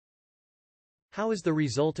How is the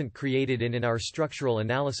resultant created in our structural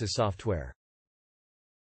analysis software?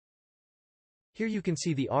 Here you can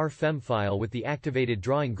see the RFEM file with the activated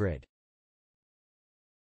drawing grid.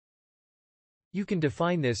 You can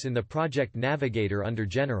define this in the Project Navigator under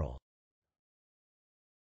General.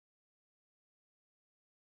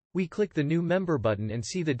 We click the New Member button and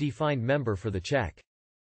see the defined member for the check.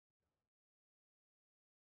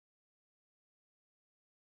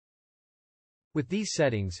 With these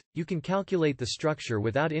settings, you can calculate the structure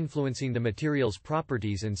without influencing the material's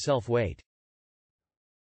properties and self-weight.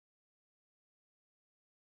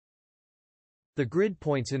 The grid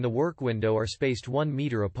points in the work window are spaced 1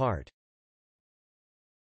 meter apart.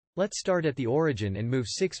 Let's start at the origin and move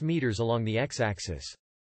 6 meters along the x-axis.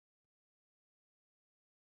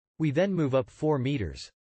 We then move up 4 meters.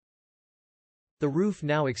 The roof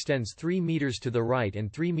now extends 3 meters to the right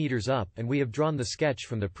and 3 meters up, and we have drawn the sketch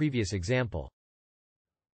from the previous example.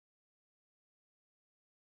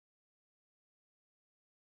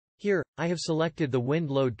 Here, I have selected the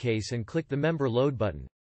wind load case and click the member load button.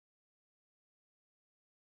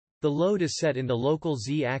 The load is set in the local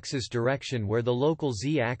z-axis direction where the local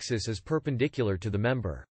z-axis is perpendicular to the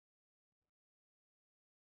member.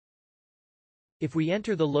 If we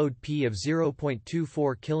enter the load P of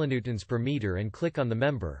 0.24 kN per meter and click on the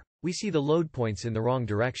member, we see the load points in the wrong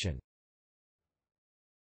direction.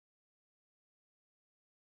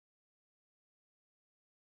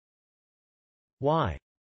 Why?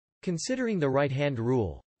 Considering the right-hand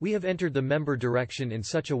rule, we have entered the member direction in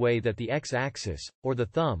such a way that the x-axis, or the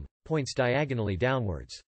thumb, points diagonally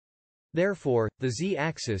downwards. Therefore, the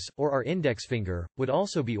z-axis, or our index finger, would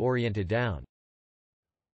also be oriented down.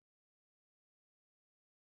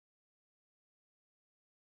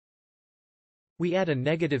 We add a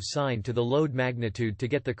negative sign to the load magnitude to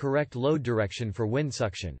get the correct load direction for wind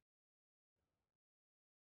suction.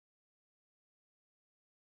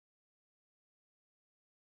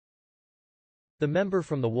 The member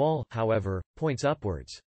from the wall, however, points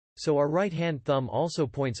upwards. So our right-hand thumb also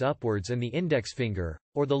points upwards and the index finger,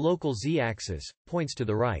 or the local z-axis, points to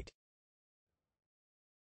the right.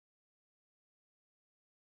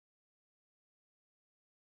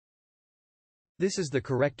 This is the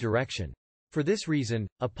correct direction. For this reason,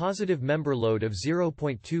 a positive member load of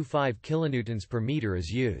 0.25 kN per meter is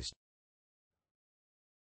used.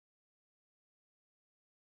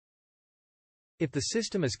 If the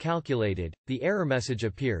system is calculated, the error message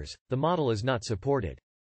appears, the model is not supported.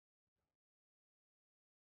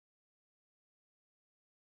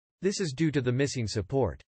 This is due to the missing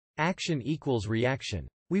support. Action equals reaction.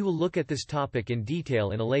 We will look at this topic in detail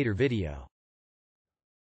in a later video.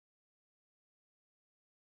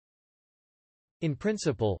 In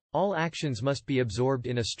principle, all actions must be absorbed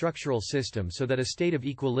in a structural system so that a state of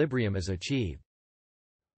equilibrium is achieved.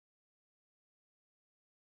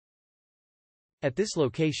 At this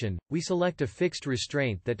location, we select a fixed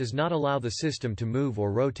restraint that does not allow the system to move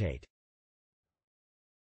or rotate.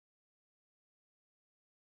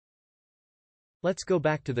 Let's go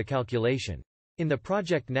back to the calculation. In the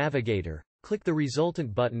Project Navigator, click the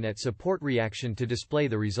Resultant button at Support Reaction to display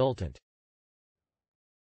the resultant.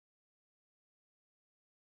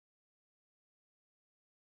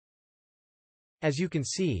 As you can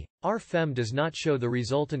see, RFEM does not show the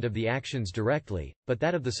resultant of the actions directly, but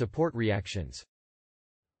that of the support reactions.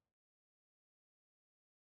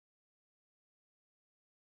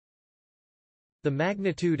 The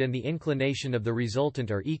magnitude and the inclination of the resultant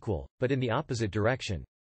are equal, but in the opposite direction.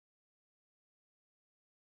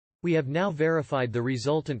 We have now verified the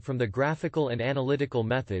resultant from the graphical and analytical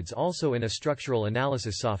methods also in a structural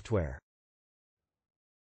analysis software.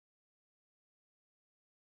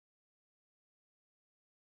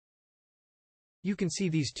 You can see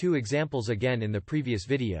these two examples again in the previous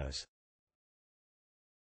videos.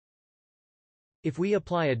 If we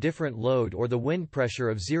apply a different load or the wind pressure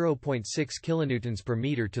of 0.6 kN per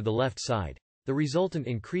meter to the left side, the resultant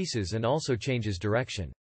increases and also changes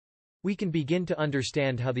direction. We can begin to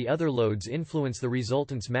understand how the other loads influence the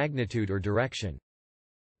resultant's magnitude or direction.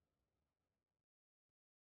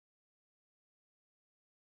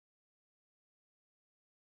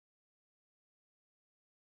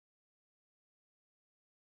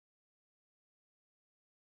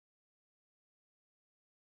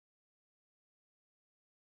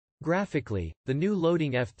 Graphically, the new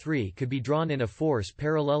loading F3 could be drawn in a force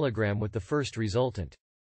parallelogram with the first resultant.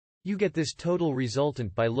 You get this total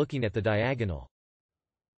resultant by looking at the diagonal.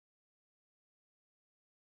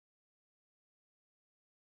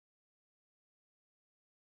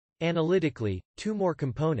 Analytically, two more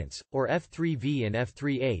components, or F3V and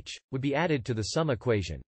F3H, would be added to the sum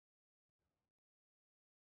equation.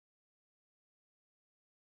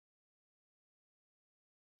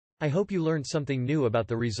 I hope you learned something new about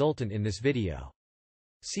the resultant in this video.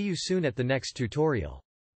 See you soon at the next tutorial.